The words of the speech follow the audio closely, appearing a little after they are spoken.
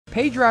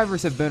Pay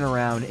drivers have been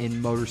around in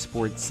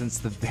motorsports since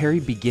the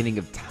very beginning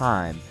of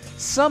time.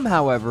 Some,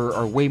 however,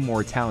 are way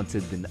more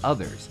talented than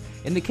others.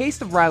 In the case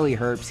of Riley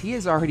Herbst, he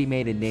has already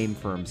made a name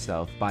for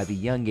himself by the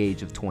young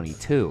age of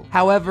 22.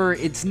 However,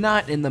 it's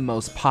not in the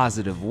most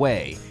positive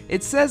way.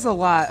 It says a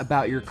lot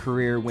about your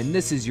career when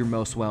this is your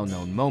most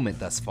well-known moment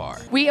thus far.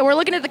 We're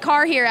looking at the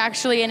car here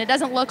actually, and it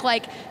doesn't look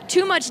like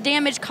too much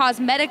damage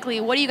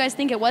cosmetically. What do you guys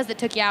think it was that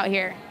took you out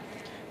here?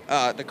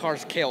 The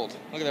car's killed.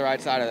 Look at the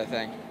right side of the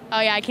thing. Oh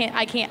yeah,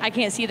 I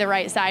can't see the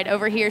right side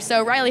over here.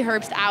 So Riley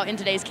Herbst out in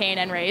today's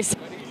K&N race.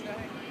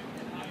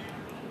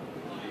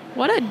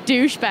 What a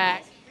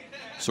douchebag.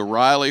 So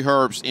Riley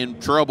Herbst in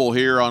trouble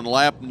here on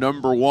lap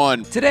number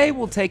 1. Today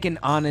we'll take an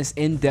honest,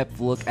 in-depth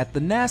look at the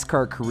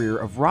NASCAR career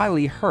of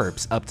Riley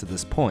Herbst up to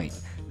this point.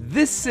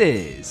 This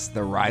is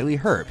the Riley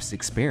Herbst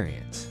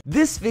Experience.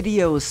 This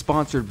video is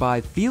sponsored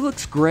by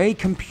Felix Gray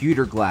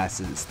Computer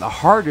Glasses, the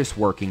hardest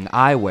working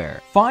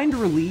eyewear. Find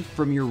relief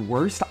from your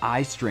worst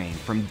eye strain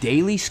from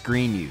daily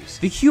screen use.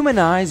 The human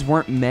eyes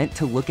weren't meant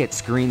to look at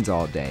screens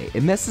all day.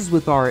 It messes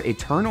with our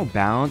eternal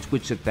balance,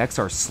 which affects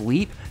our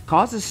sleep,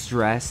 causes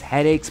stress,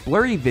 headaches,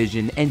 blurry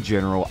vision, and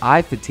general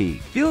eye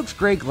fatigue. Felix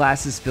Gray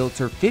glasses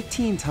filter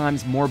 15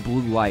 times more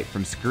blue light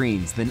from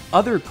screens than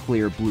other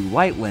clear blue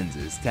light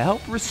lenses to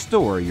help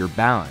restore your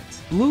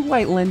balance. Blue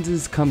light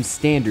lenses come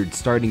standard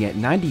starting at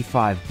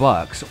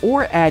 $95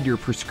 or add your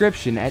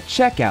prescription at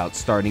checkout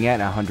starting at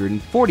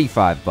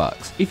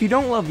 $145. If you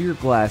don't love your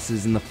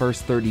glasses in the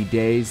first 30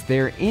 days,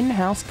 their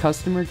in-house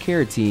customer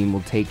care team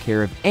will take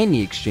care of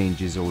any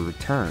exchanges or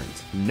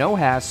returns. No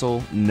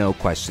hassle, no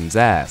questions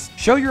asked.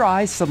 Show your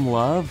eyes some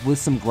love with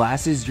some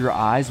glasses your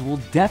eyes will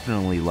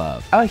definitely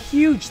love. A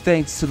huge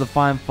thanks to the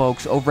fine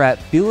folks over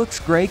at Felix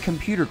Gray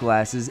Computer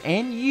Glasses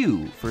and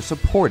you for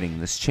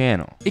supporting this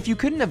channel. If you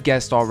couldn't have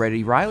guessed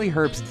already, Riley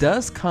Herbst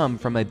does come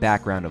from a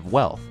background of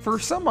wealth. For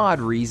some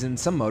odd reason,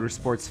 some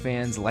motorsports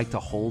fans like to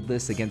hold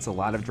this against a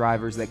lot of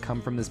drivers that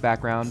come from this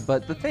background,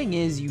 but the thing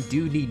is, you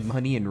do need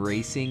money in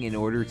racing in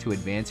order to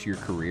advance your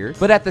career.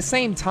 But at the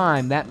same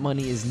time, that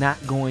money is not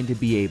going to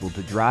be able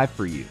to drive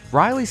for you.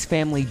 Riley's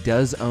family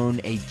does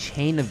own a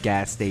chain of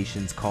gas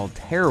stations called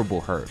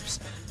Terrible Herbst,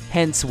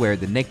 hence where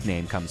the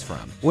nickname comes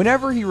from.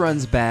 Whenever he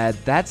runs bad,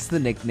 that's the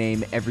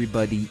nickname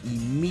everybody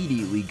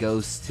immediately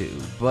goes to.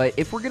 But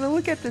if we're gonna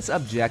look at this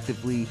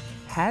objectively,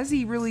 has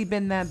he really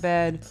been that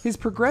bad? His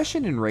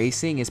progression in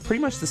racing is pretty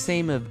much the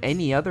same of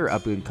any other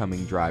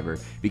up-and-coming driver.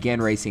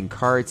 Began racing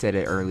karts at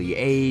an early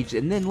age,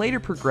 and then later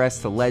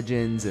progressed to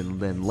legends and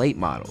then late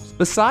models.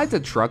 Besides a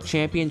truck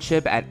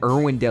championship at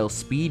Irwindale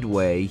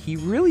Speedway, he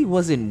really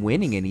wasn't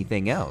winning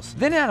anything else.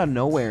 Then out of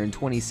nowhere in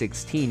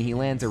 2016, he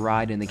lands a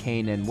ride in the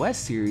K&N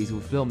West Series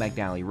with Bill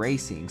McNally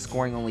Racing,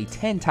 scoring only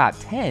 10 top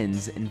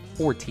 10s and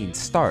 14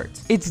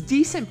 starts. It's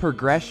decent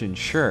progression,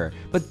 sure,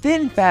 but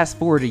then fast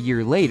forward a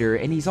year later,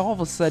 and he's all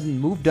of a sudden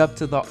moved up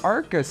to the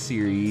ARCA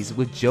series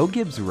with Joe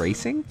Gibbs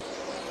Racing?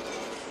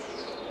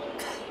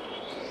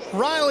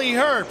 Riley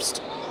Herbst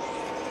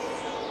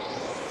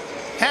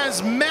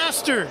has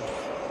mastered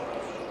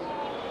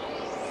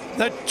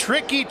the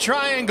tricky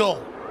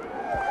triangle.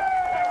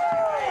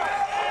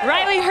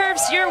 Riley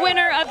Herbst, your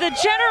winner of the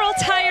General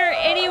Tire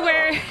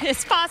Anywhere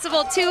is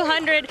Possible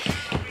 200.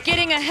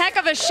 Getting a heck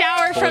of a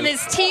shower from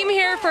his team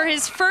here for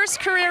his first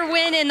career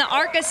win in the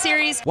ARCA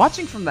series.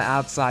 Watching from the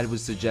outside would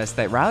suggest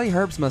that Riley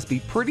Herbst must be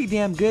pretty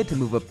damn good to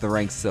move up the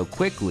ranks so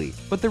quickly.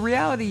 But the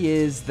reality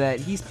is that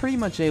he's pretty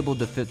much able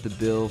to fit the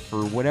bill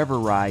for whatever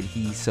ride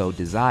he so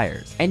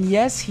desires. And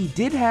yes, he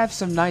did have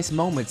some nice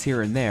moments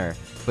here and there,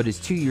 but his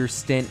 2-year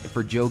stint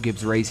for Joe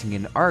Gibbs Racing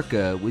in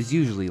ARCA was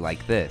usually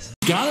like this.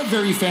 Got a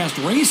very fast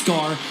race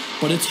car,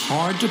 but it's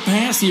hard to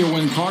pass here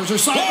when cars are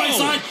side by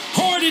side.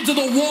 Hard into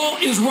the wall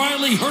is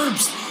Riley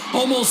Herbst,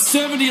 almost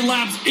 70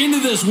 laps into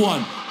this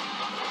one.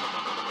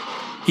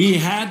 He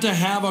had to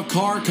have a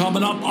car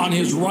coming up on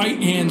his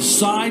right-hand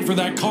side for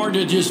that car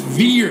to just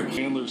veer.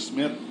 Chandler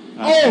Smith.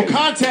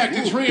 Contact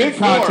in 3 and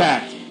 4.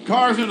 Contact.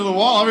 Cars into the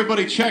wall,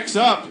 everybody checks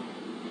up.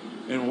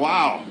 And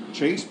wow,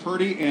 Chase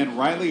Purdy and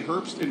Riley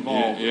Herbst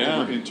involved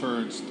over in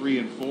turns 3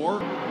 and 4.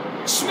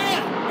 Smith,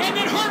 and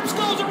then Herbst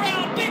goes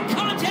around. Big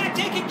contact,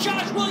 taking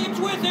Josh Williams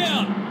with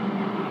him.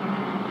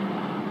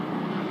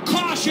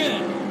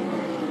 Caution.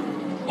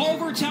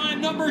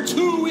 Overtime number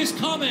 2 is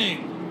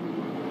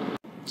coming.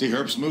 See,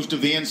 Herbst moves to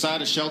the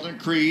inside of Sheldon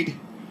Creed.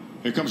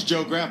 Here comes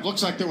Joe Graf.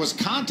 Looks like there was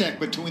contact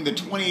between the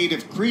 28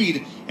 of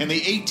Creed and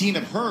the 18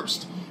 of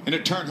Herbst, and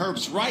it turned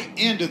Herbst right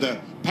into the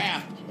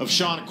path of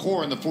Sean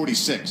Corr in the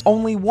 46.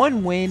 Only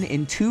 1 win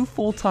in 2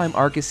 full-time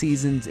ARCA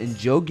seasons in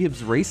Joe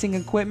Gibbs Racing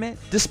equipment.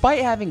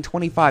 Despite having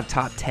 25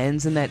 top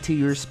 10s in that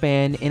 2-year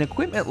span, in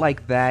equipment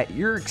like that,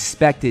 you're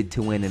expected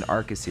to win an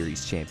ARCA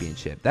Series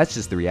championship. That's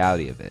just the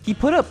reality of it. He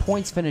put up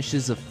points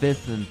finishes of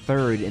 5th and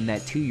 3rd in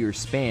that 2-year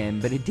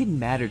span, but it didn't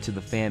matter to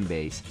the fan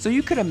base. So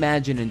you could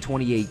imagine in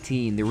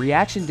 2018, the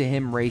reaction to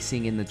him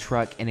racing in the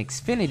truck and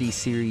Xfinity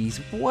series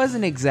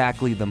wasn't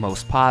exactly the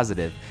most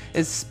positive,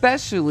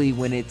 especially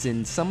when it's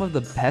in some of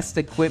the best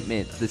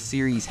equipment the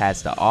series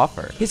has to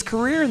offer. His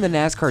career in the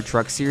NASCAR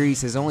Truck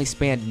Series has only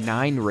spanned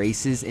 9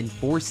 races in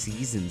 4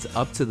 seasons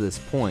up to this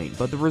point,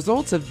 but the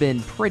results have been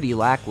pretty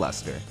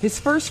lackluster. His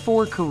first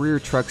 4 career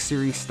Truck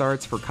Series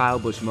starts for Kyle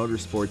Busch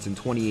Motorsports in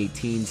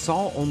 2018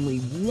 saw only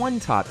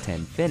 1 top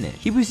 10 finish.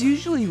 He was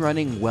usually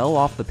running well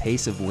off the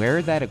pace of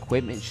where that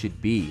equipment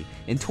should be.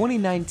 In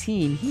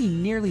 2019, he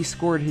nearly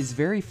scored his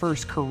very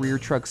first career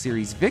Truck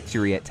Series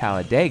victory at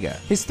Talladega.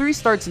 His 3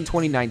 starts in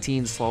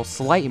 2019 saw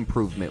slight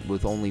improvement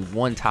with only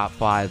 1 top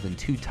 5 and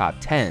 2 top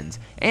 10s,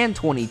 and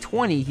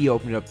 2020 he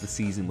opened up the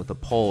season with a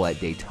pole at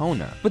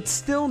Daytona, but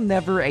still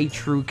never a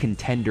true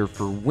contender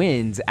for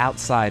wins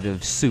outside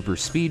of super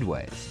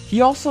speedways.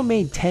 He also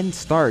made 10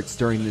 starts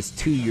during this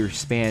 2-year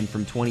span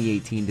from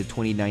 2018 to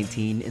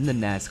 2019 in the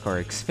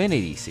NASCAR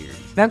Xfinity Series.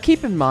 Now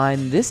keep in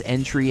mind, this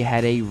entry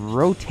had a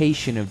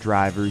rotation of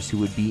drivers who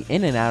would be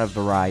in and out of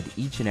the ride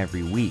each and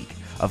every week.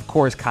 Of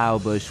course, Kyle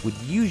Busch would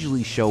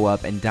usually show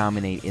up and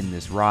dominate in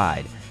this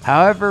ride.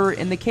 However,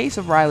 in the case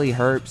of Riley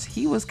Herbst,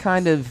 he was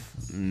kind of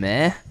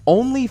meh.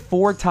 Only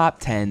 4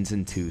 top 10s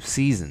in 2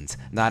 seasons,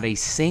 not a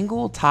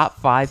single top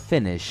 5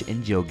 finish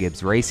in Joe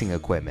Gibbs Racing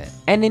equipment.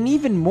 And an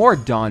even more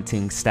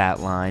daunting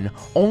stat line,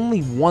 only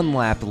 1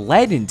 lap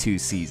led in 2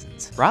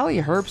 seasons. Riley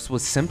Herbst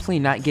was simply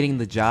not getting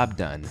the job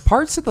done.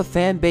 Parts of the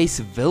fan base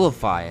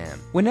vilify him.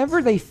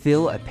 Whenever they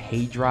feel a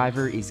pay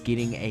driver is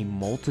getting a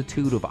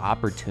multitude of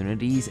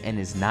opportunities and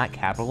is not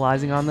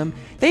capitalizing on them,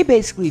 they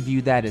basically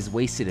view that as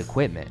wasted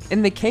equipment.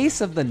 In the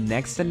case of the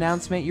next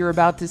announcement you're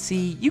about to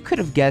see, you could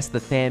have guessed the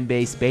fan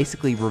base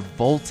basically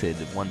revolted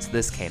once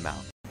this came out.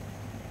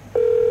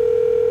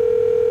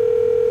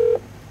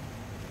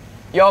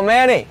 Yo,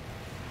 Manny.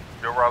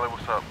 Yo, Riley,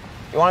 what's up?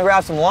 You want to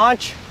grab some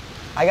lunch?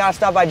 I gotta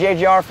stop by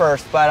JGR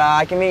first, but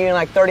I can meet you in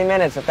like 30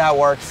 minutes if that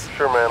works.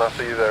 Sure, man. I'll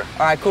see you there.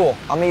 All right, cool.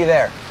 I'll meet you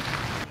there.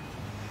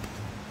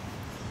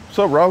 What's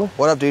up, Riley?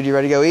 What up, dude? You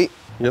ready to go eat?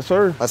 Yes,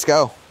 sir. Let's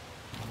go.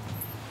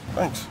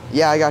 Thanks.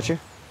 Yeah, I got you.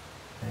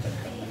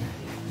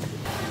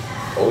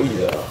 Oh,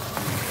 yeah.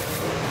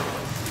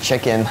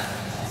 Chicken.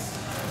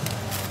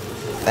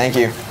 Thank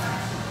you.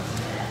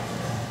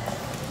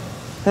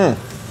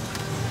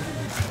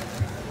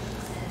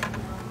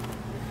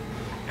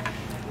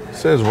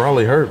 Says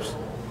Riley Herbst.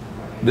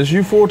 This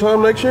you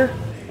full-time next year?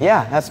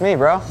 Yeah, that's me,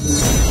 bro.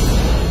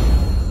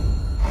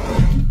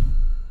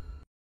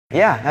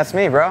 Yeah, that's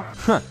me, bro.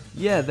 Huh,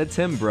 yeah, that's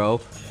him, bro.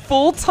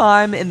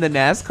 Full-time in the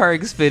NASCAR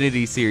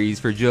Xfinity Series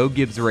for Joe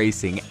Gibbs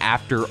Racing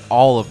after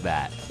all of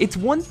that. It's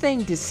one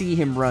thing to see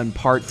him run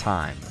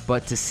part-time,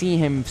 but to see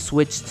him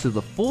switch to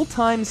the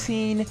full-time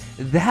scene,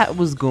 that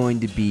was going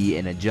to be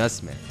an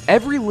adjustment.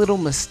 Every little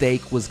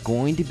mistake was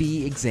going to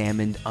be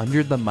examined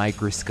under the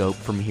microscope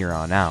from here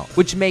on out,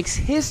 which makes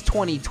his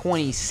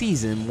 2020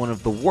 season one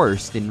of the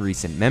worst in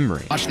recent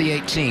memory. Watch the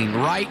 18,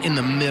 right in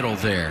the middle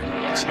there.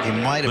 He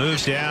might have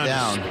moved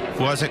down.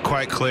 Wasn't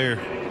quite clear.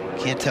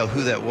 Can't tell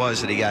who that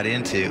was that he got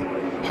into.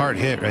 Hard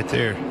hit right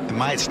there. And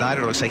Myatt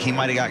Snyder looks like he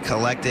might have got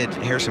collected.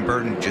 Harrison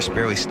Burton just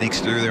barely sneaks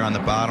through there on the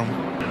bottom.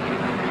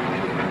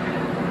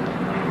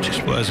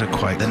 Just wasn't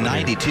quite the clear.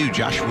 92,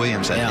 Josh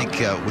Williams, I think,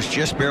 was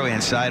just barely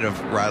inside of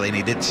Riley, and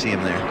he didn't see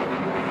him there.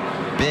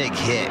 Big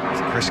hit.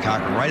 Chris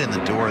Cochran right in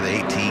the door of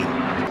the 18.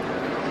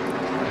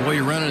 Boy,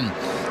 you're running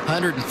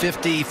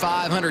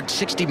 155,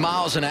 160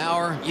 miles an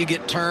hour. You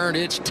get turned.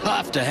 It's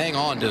tough to hang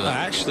on to it.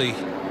 Actually,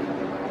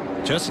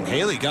 Justin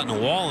Haley got in a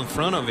wall in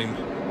front of him.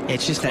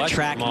 It's just that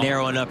track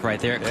narrowing up right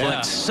there. It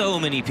collects so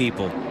many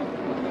people.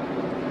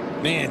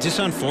 Man, just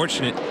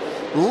unfortunate.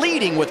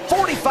 Leading with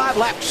 45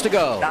 laps to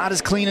go. Not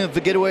as clean of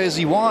a getaway as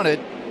he wanted.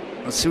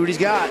 Let's see what he's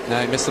got.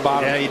 No, he missed the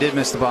bottom. Yeah, he did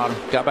miss the bottom.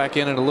 Got back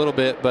in it a little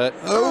bit, but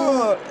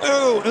oh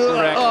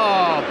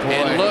boy.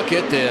 And look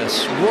at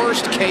this.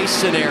 Worst case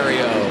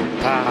scenario.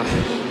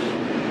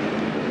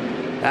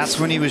 That's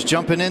when he was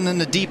jumping in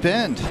the deep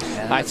end.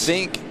 I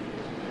think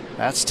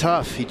that's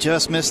tough. He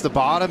just missed the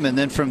bottom, and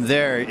then from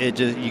there,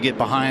 you get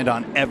behind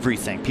on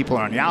everything. People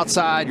are on your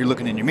outside. You're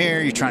looking in your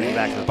mirror. You're trying to get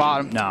back to the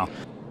bottom. No.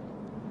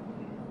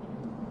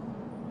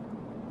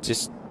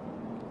 Just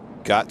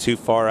got too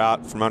far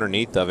out from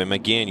underneath of him.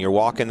 Again, you're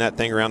walking that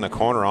thing around the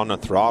corner on the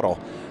throttle,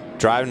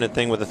 driving the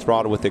thing with the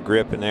throttle with the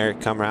grip, and there it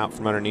come out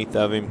from underneath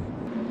of him.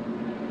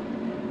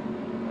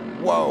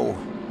 Whoa.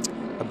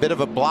 A bit of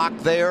a block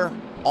there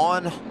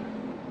on,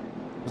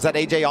 was that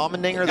AJ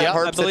Allmendinger that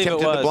Herbst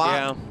attempted to block?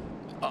 Yeah.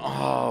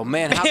 Oh,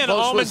 man, how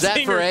close was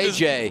that for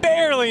AJ?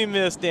 Barely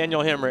missed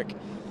Daniel Hemrick.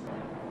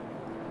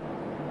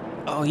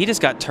 Oh, he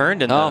just got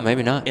turned in the,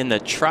 maybe not. In the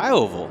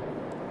tri-oval.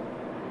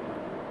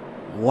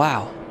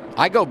 Wow.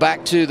 I go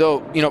back to,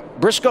 though, you know,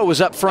 Briscoe was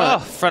up front. Oh,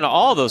 in front of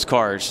all those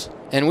cars.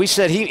 And we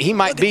said he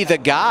might be the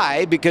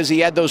guy because he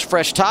had those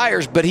fresh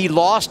tires, but he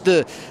lost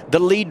the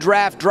lead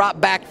draft drop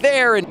back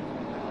there. And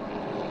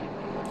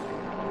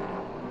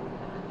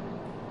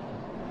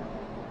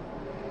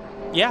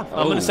yeah,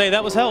 I'm going to say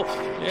that was help.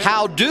 Yeah.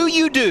 How do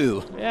you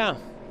do? Yeah.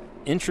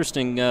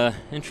 Interesting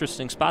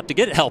spot to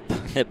get help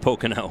at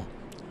Pocono.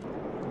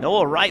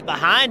 Noah right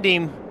behind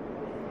him.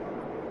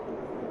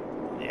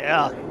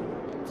 Yeah.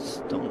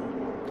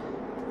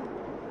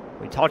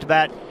 We talked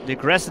about the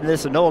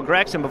aggressiveness of Noah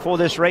Gragson before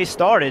this race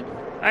started.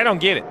 I don't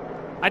get it.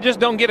 I just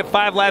don't get it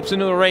 5 laps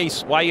into a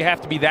race why you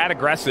have to be that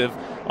aggressive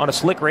on a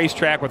slick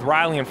racetrack with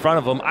Riley in front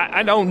of him.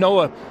 I know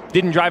Noah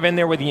didn't drive in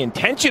there with the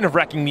intention of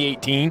wrecking the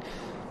 18.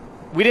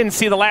 We didn't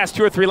see the last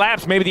 2 or 3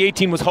 laps. Maybe the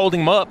 18 was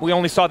holding him up. We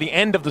only saw the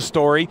end of the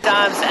story.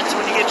 Times that's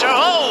when you get your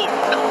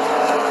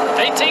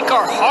 18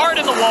 car hard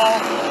in the wall.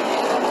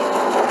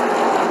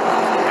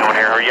 Going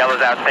here, her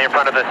yellow's out. Stay in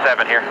front of the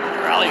 7 here.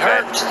 Riley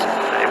Herbst.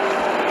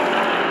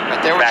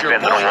 Right there was your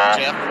point,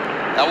 Tim.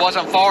 That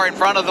wasn't far in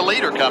front of the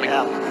leader coming.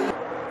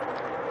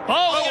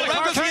 Oh,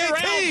 around the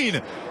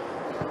 18.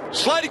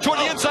 Sliding toward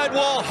the inside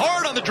wall,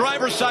 hard on the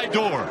driver's side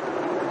door.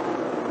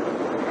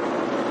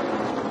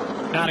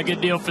 Not a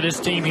good deal for this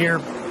team here.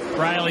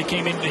 Riley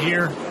came into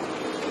here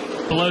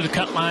below the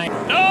cut line.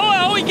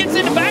 Oh, he gets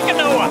in the back of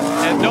Noah.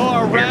 And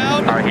Noah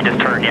around. All right, he just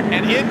turned you.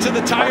 And into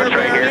the tire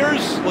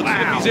barriers. Let's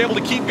see if he's able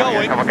to keep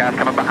going. A couple guys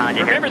coming behind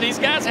you. Remember, these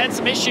guys had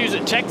some issues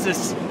at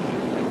Texas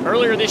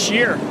earlier this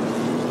year.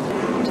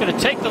 He's going to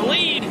take the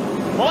lead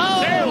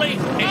momentarily.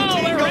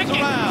 Oh, they're wrecking.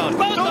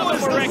 Both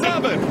of them are wrecking.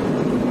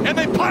 7. And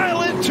they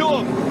pile into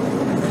him.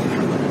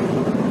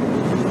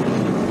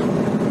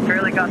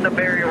 Barely got the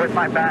barrier with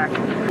my back.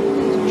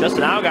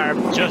 Justin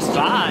Allgaier just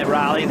by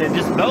Riley, then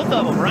just both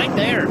of them right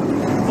there.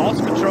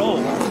 Lost control.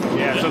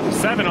 Yeah, so the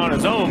 7 on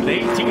his own. The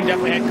 18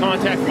 definitely had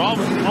contact from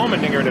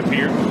Allmendinger, it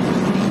appeared.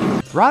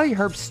 Riley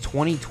Herbst's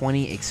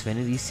 2020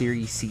 Xfinity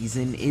Series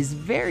season is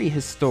very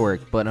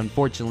historic, but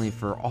unfortunately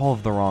for all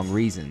of the wrong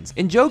reasons.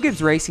 In Joe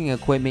Gibbs Racing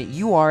equipment,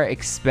 you are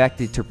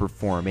expected to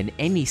perform in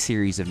any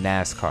series of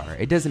NASCAR.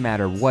 It doesn't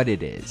matter what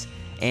it is.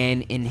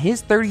 And in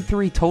his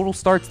 33 total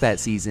starts that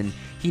season,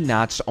 he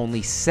notched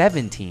only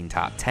 17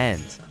 top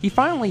 10s. He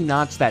finally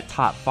notched that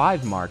top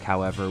 5 mark,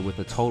 however, with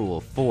a total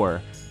of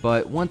 4.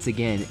 But once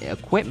again,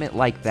 equipment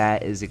like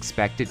that is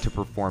expected to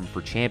perform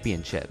for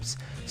championships.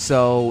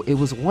 So it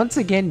was once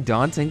again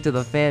daunting to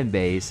the fan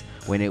base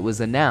when it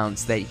was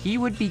announced that he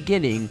would be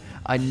getting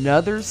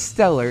another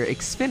stellar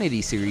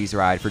Xfinity Series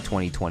ride for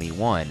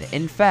 2021.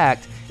 In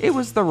fact, it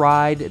was the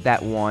ride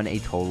that won a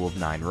total of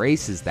 9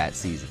 races that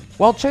season.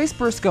 While Chase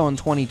Briscoe in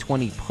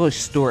 2020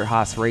 pushed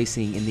Stewart-Haas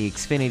Racing in the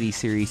Xfinity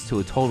Series to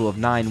a total of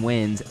 9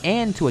 wins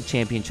and to a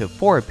Championship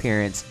 4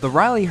 appearance, the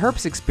Riley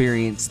Herbst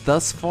experience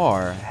thus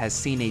far has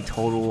seen a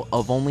total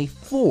of only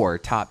 4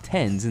 top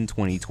 10s in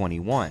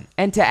 2021.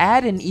 And to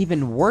add an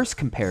even worse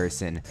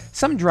comparison,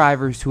 some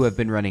drivers who have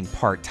been running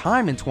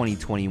part-time in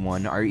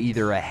 2021 are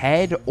either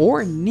ahead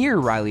or near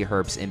Riley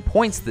Herbst in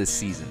points this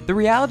season. The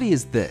reality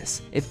is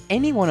this: if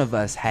any one of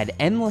us had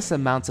endless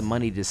amounts of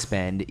money to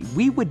spend,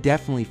 we would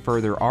definitely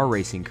further our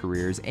racing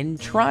careers and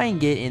try and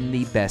get in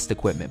the best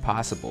equipment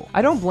possible.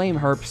 I don't blame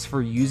Herbst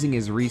for using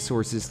his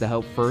resources to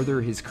help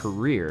further his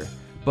career,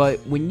 but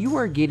when you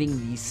are getting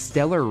these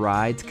stellar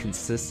rides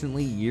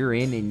consistently year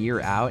in and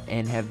year out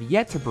and have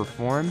yet to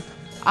perform,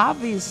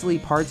 obviously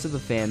parts of the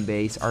fan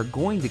base are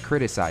going to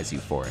criticize you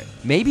for it.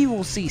 Maybe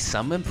we'll see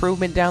some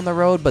improvement down the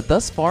road, but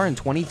thus far in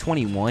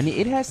 2021,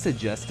 it has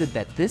suggested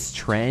that this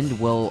trend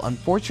will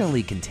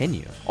unfortunately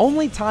continue.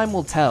 Only time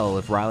will tell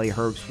if Riley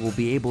Herbst will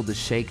be able to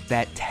shake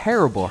that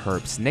terrible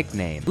Herbst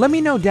nickname. Let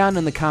me know down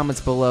in the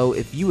comments below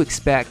if you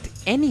expect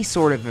any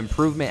sort of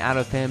improvement out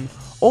of him,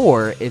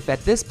 or if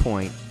at this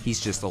point, he's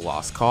just a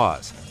lost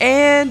cause.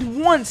 And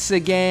once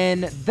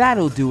again,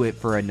 that'll do it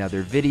for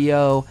another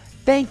video.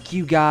 Thank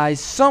you guys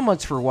so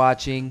much for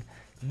watching.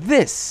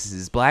 This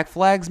is Black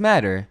Flags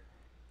Matter.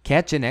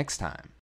 Catch you next time.